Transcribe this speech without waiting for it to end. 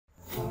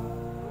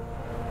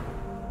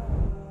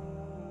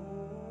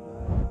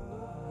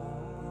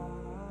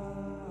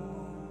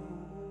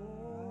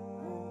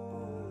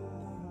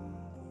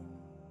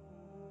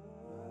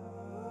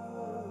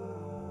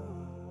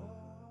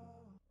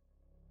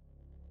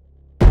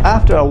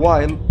After a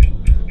while,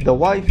 the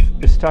wife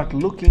started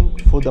looking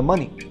for the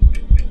money.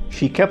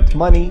 She kept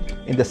money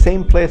in the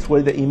same place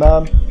where the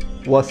Imam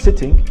was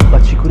sitting,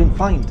 but she couldn't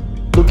find.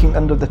 Looking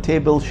under the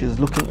table, she's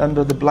looking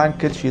under the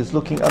blanket, she's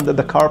looking under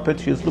the carpet,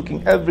 she's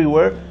looking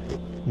everywhere.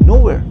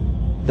 Nowhere.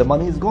 The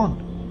money is gone.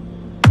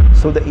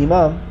 So the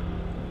Imam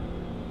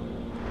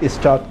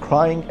started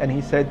crying and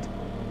he said,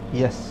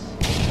 yes,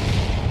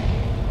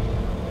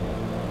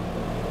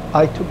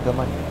 I took the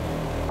money.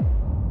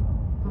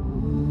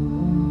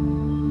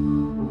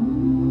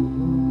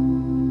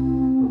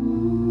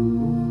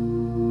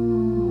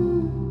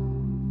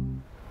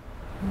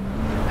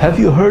 Have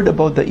you heard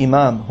about the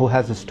Imam who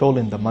has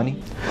stolen the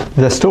money?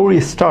 The story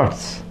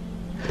starts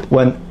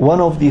when one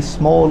of these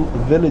small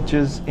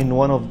villages in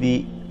one of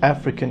the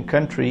African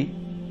country,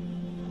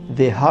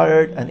 they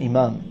hired an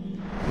Imam.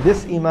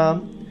 This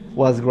Imam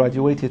was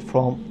graduated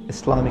from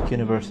Islamic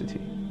University.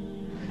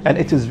 And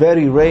it is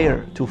very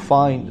rare to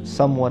find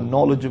someone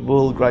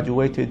knowledgeable,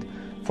 graduated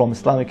from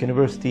Islamic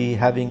University,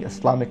 having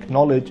Islamic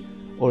knowledge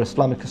or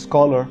Islamic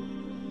scholar,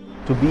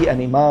 to be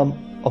an Imam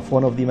of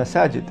one of the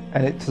masajid,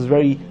 and it is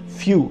very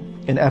few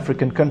in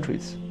African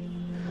countries.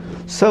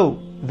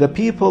 So the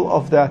people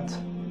of that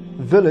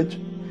village,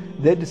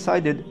 they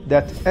decided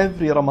that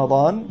every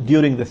Ramadan,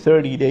 during the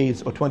 30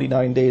 days or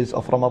 29 days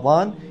of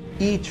Ramadan,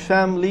 each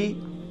family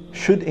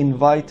should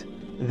invite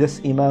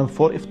this Imam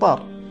for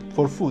iftar,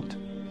 for food,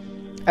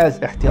 as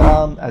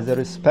ihtiram, as a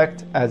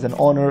respect, as an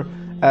honor,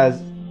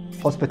 as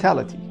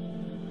hospitality.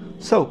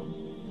 So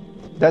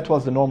that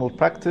was the normal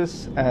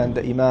practice, and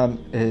the Imam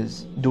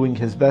is doing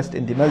his best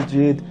in the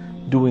masjid,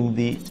 doing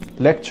the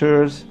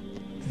lectures,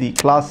 the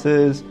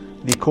classes,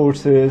 the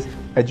courses,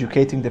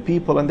 educating the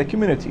people and the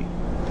community.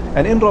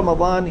 And in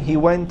Ramadan, he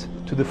went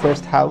to the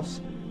first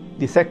house.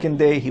 The second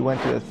day, he went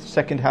to the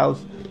second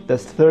house. The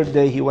third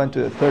day, he went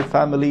to the third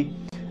family.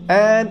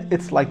 And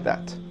it's like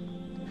that.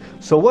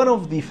 So one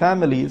of the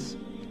families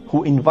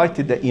who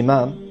invited the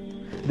Imam,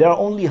 they are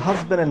only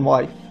husband and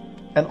wife.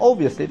 And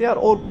obviously, they are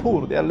all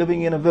poor. They are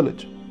living in a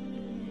village.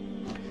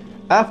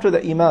 After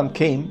the Imam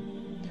came,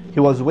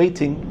 he was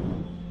waiting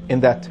in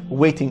that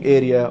waiting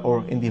area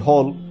or in the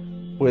hall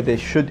where they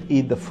should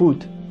eat the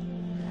food.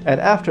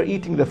 And after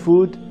eating the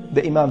food,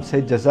 the Imam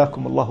said,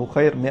 Jazakum Allahu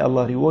khair, may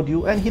Allah reward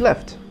you, and he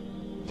left.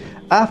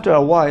 After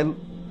a while,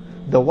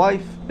 the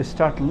wife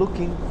started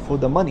looking for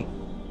the money.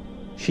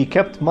 She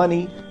kept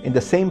money in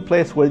the same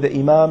place where the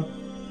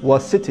Imam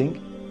was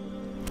sitting,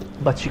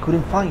 but she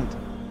couldn't find.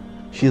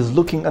 She is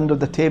looking under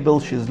the table,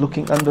 she is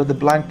looking under the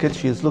blanket,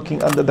 she is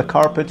looking under the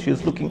carpet, she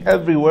is looking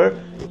everywhere.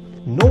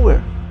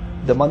 Nowhere.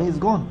 The money is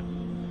gone.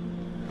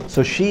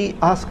 So she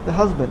asked the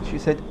husband, she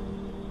said,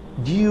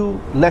 do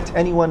you let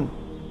anyone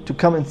to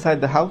come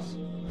inside the house?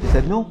 He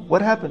said, no.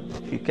 What happened?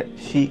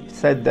 She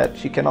said that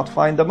she cannot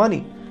find the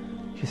money.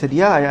 She said,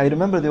 yeah, I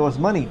remember there was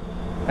money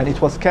and it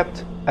was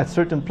kept at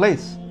certain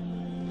place.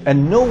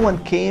 And no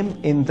one came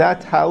in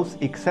that house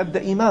except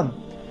the Imam.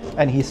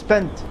 And he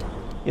spent,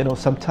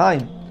 some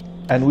time,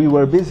 and we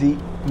were busy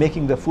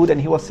making the food,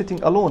 and he was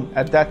sitting alone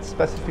at that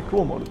specific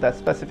room or that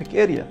specific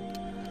area.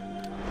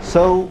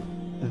 So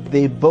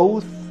they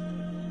both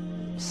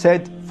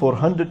said for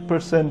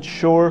 100%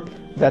 sure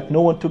that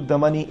no one took the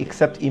money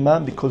except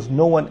Imam, because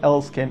no one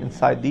else came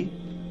inside the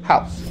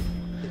house.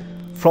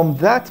 From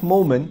that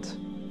moment,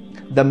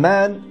 the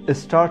man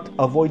started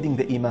avoiding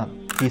the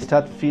Imam. He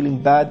started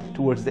feeling bad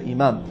towards the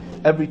Imam.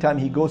 Every time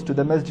he goes to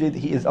the masjid,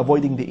 he is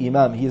avoiding the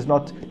Imam. He is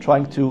not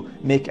trying to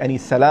make any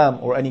salam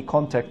or any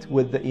contact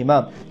with the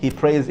Imam. He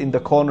prays in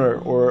the corner,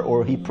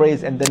 or he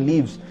prays and then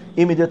leaves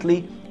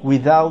immediately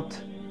without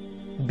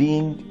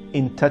being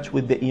in touch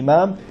with the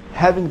Imam,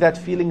 having that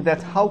feeling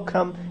that how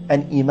come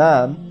an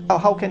Imam,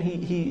 how can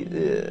he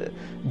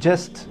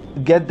just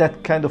get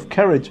that kind of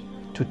courage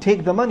to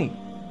take the money?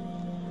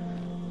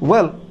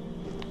 Well,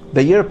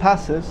 the year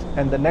passes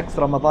and the next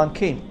Ramadan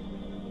came.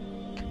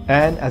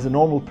 And as a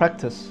normal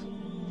practice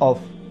of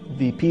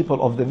the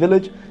people of the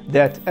village,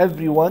 that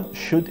everyone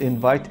should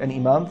invite an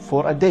Imam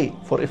for a day,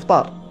 for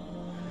iftar.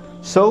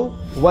 So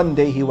one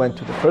day he went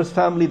to the first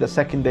family, the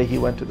second day he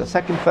went to the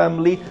second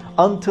family,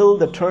 until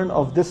the turn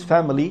of this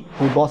family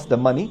who lost the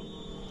money.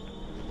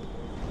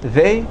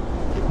 They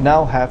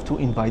now have to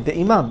invite the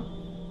Imam.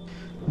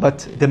 But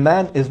the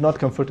man is not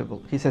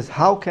comfortable. He says,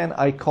 how can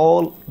I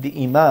call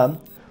the Imam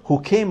who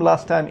came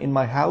last time in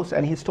my house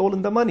and he's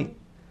stolen the money?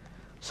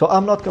 So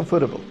I'm not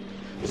comfortable.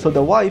 So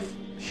the wife,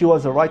 she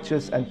was a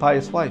righteous and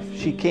pious wife.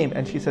 She came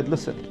and she said,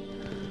 listen,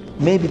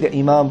 maybe the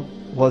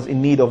Imam was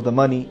in need of the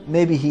money.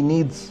 Maybe he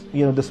needs,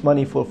 this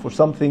money for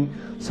something.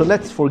 So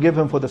let's forgive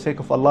him for the sake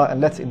of Allah and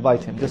let's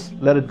invite him. Just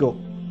let it go.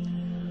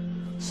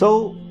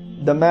 So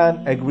the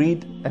man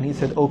agreed and he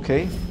said,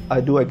 okay, I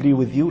do agree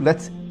with you.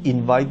 Let's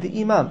invite the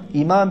Imam.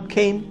 Imam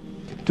came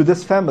to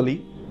this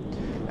family,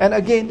 and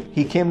again,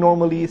 he came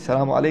normally,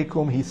 Assalamu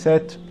alaikum, he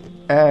sat,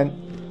 and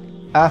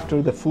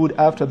after the food,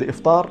 after the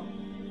iftar,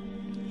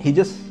 he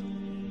just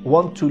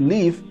want to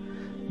leave,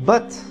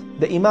 but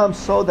the Imam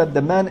saw that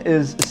the man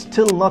is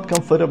still not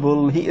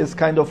comfortable. He is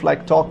kind of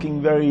like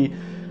talking very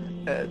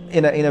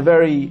in a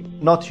very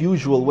not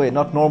usual way,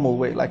 not normal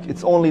way. Like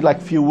it's only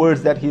like few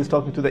words that he is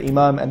talking to the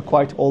Imam, and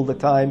quite all the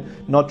time,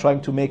 not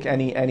trying to make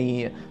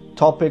any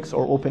topics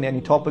or open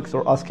any topics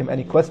or ask him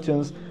any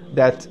questions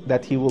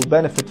that he will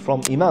benefit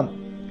from Imam.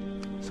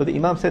 So the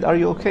Imam said, "Are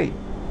you okay?"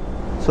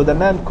 So the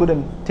man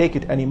couldn't take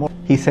it anymore.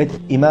 He said,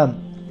 "Imam,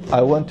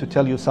 I want to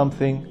tell you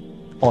something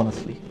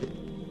honestly.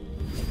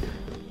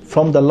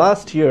 From the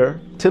last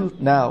year till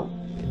now,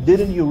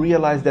 didn't you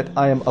realize that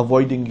I am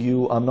avoiding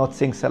you? I'm not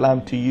saying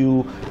salam to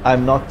you.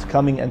 I'm not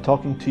coming and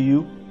talking to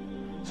you."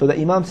 So the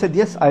Imam said,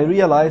 "Yes, I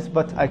realized,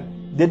 but I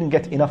didn't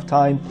get enough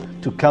time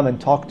to come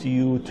and talk to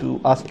you, to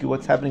ask you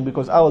what's happening,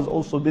 because I was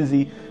also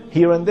busy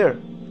here and there.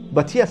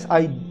 But yes,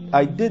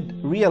 I did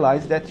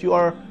realize that you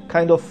are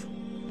kind of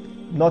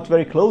not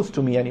very close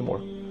to me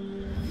anymore."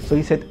 So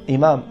he said,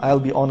 "Imam,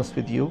 I'll be honest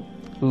with you.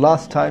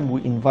 Last time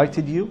we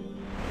invited you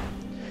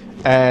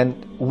and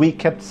we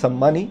kept some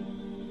money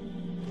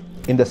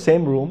in the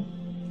same room,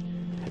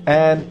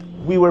 and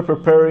we were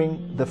preparing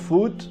the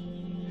food,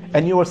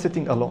 and you were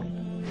sitting alone.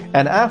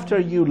 And after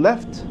you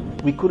left,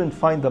 we couldn't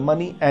find the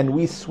money, and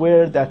we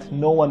swear that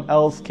no one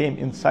else came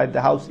inside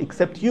the house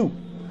except you."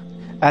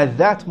 At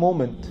that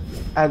moment,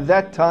 at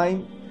that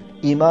time,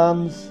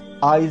 Imam's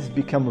eyes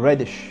become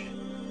reddish.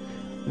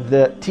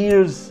 The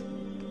tears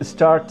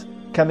start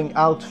coming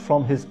out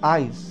from his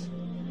eyes.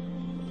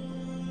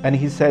 And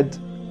he said,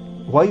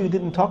 "Why you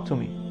didn't talk to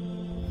me?"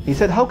 He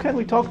said, "How can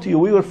we talk to you?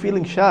 We were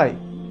feeling shy.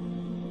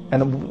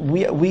 And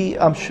we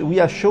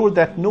are sure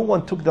that no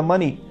one took the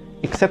money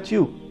except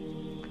you."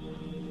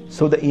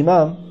 So the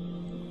Imam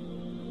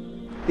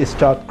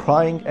started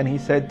crying, and he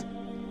said,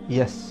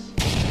 "Yes,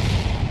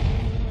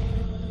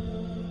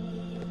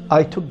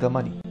 I took the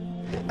money."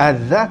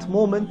 At that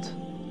moment,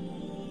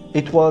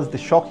 it was the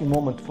shocking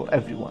moment for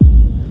everyone.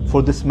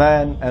 For this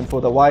man and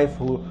for the wife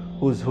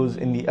who's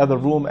in the other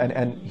room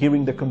and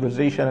hearing the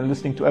conversation and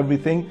listening to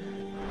everything.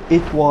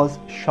 It was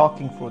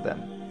shocking for them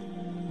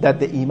that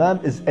the Imam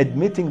is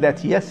admitting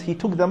that yes, he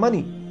took the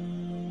money.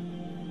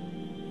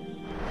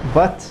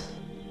 But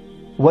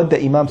what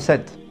the Imam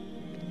said?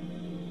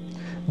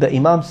 The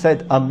Imam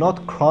said, "I'm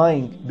not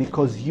crying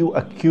because you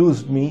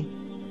accused me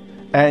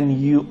and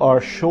you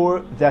are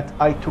sure that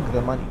I took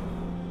the money.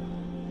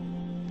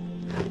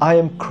 I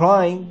am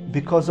crying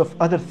because of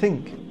other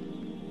thing.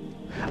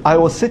 I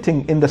was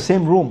sitting in the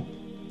same room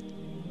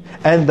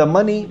and the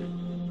money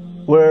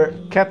were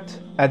kept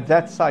at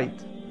that side,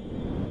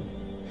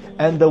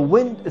 and the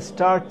wind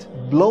start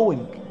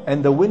blowing,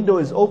 and the window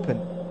is open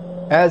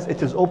as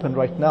it is open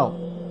right now,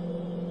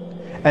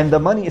 and the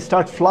money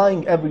start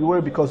flying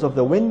everywhere because of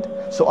the wind.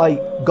 So I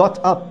got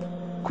up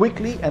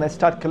quickly and I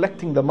start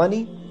collecting the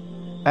money,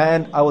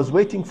 and I was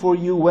waiting for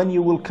you when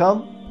you will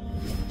come.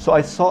 So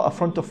I saw in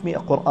front of me a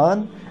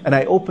Quran, and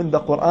I opened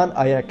the Quran.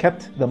 I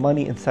kept the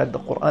money inside the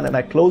Quran, and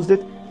I closed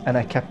it and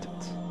I kept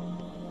it.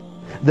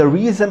 The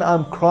reason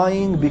I'm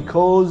crying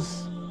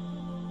because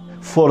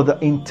for the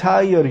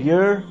entire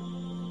year,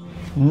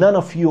 none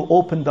of you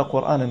opened the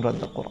Quran and read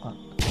the Quran.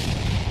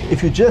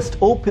 If you just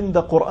open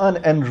the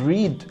Quran and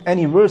read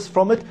any verse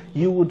from it,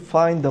 you would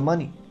find the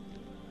money.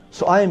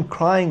 So I am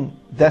crying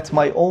that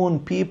my own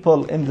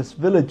people in this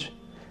village,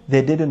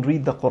 they didn't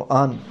read the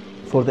Quran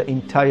for the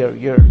entire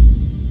year.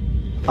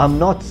 I'm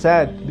not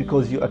sad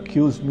because you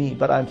accused me,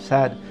 but I'm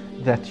sad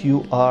that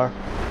you are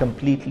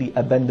completely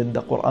abandoned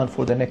the Quran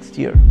for the next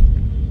year."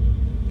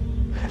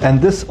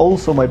 And this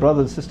also, my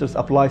brothers and sisters,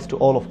 applies to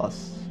all of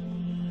us.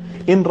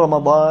 In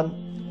Ramadan,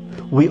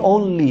 we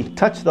only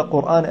touch the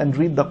Quran and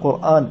read the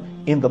Quran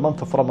in the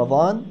month of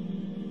Ramadan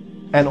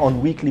and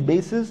on weekly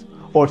basis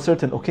or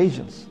certain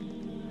occasions.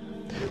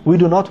 We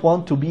do not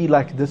want to be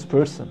like this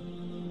person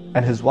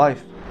and his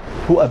wife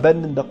who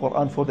abandoned the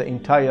Quran for the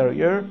entire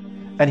year,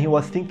 and he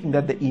was thinking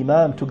that the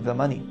Imam took the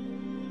money.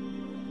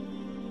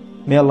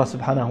 May Allah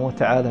subhanahu wa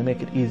ta'ala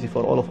make it easy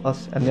for all of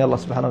us, and may Allah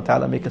subhanahu wa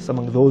ta'ala make us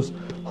among those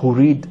who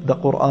read the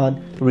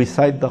Quran,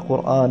 recite the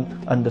Quran,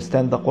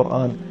 understand the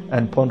Quran,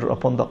 and ponder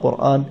upon the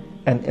Quran,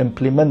 and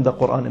implement the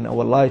Quran in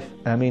our life.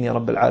 Ameen ya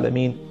Rabbil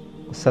Alameen.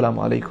 Assalamu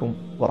alaikum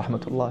wa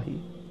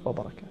rahmatullahi wa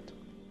barakatuh.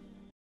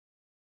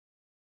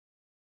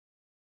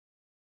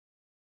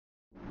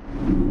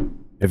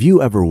 Have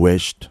you ever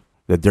wished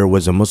that there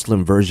was a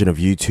Muslim version of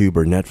YouTube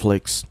or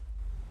Netflix?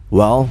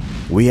 Well,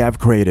 we have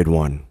created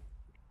one.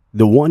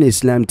 The One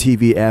Islam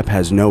TV app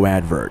has no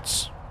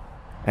adverts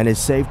and is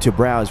safe to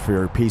browse for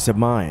your peace of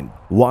mind.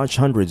 Watch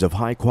hundreds of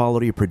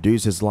high-quality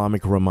produced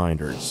Islamic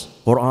reminders,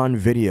 Quran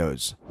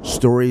videos,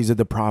 stories of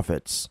the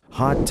prophets,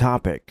 hot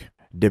topic,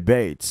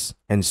 debates,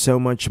 and so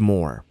much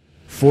more.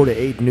 4 to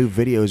 8 new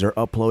videos are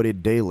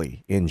uploaded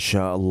daily,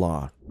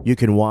 inshallah. You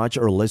can watch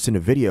or listen to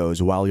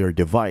videos while your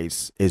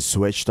device is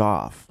switched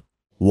off.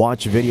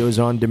 Watch videos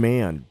on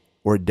demand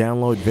or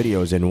download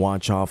videos and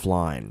watch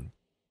offline.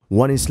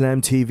 One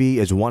Islam TV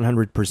is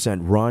 100%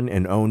 run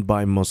and owned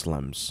by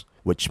Muslims,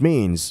 which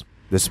means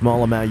the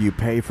small amount you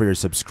pay for your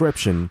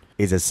subscription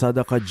is a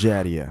SADAQAH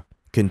JARIYAH,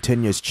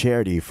 continuous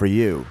charity for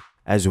you.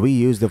 as we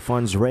use the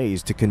funds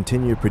raised to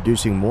continue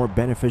producing more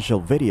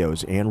beneficial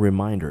videos and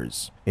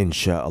reminders,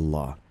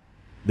 inshallah.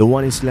 The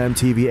One Islam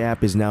TV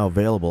app is now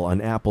available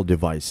on Apple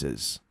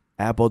devices,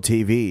 Apple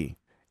TV,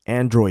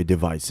 Android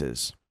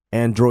devices,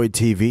 Android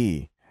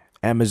TV,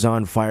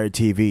 Amazon Fire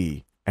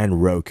TV,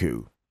 and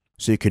Roku,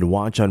 so you can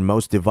watch on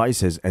most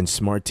devices and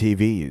smart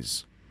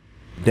TVs.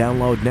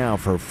 Download now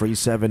for a free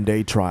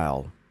 7-day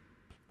trial.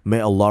 May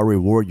Allah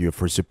reward you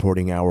for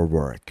supporting our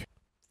work.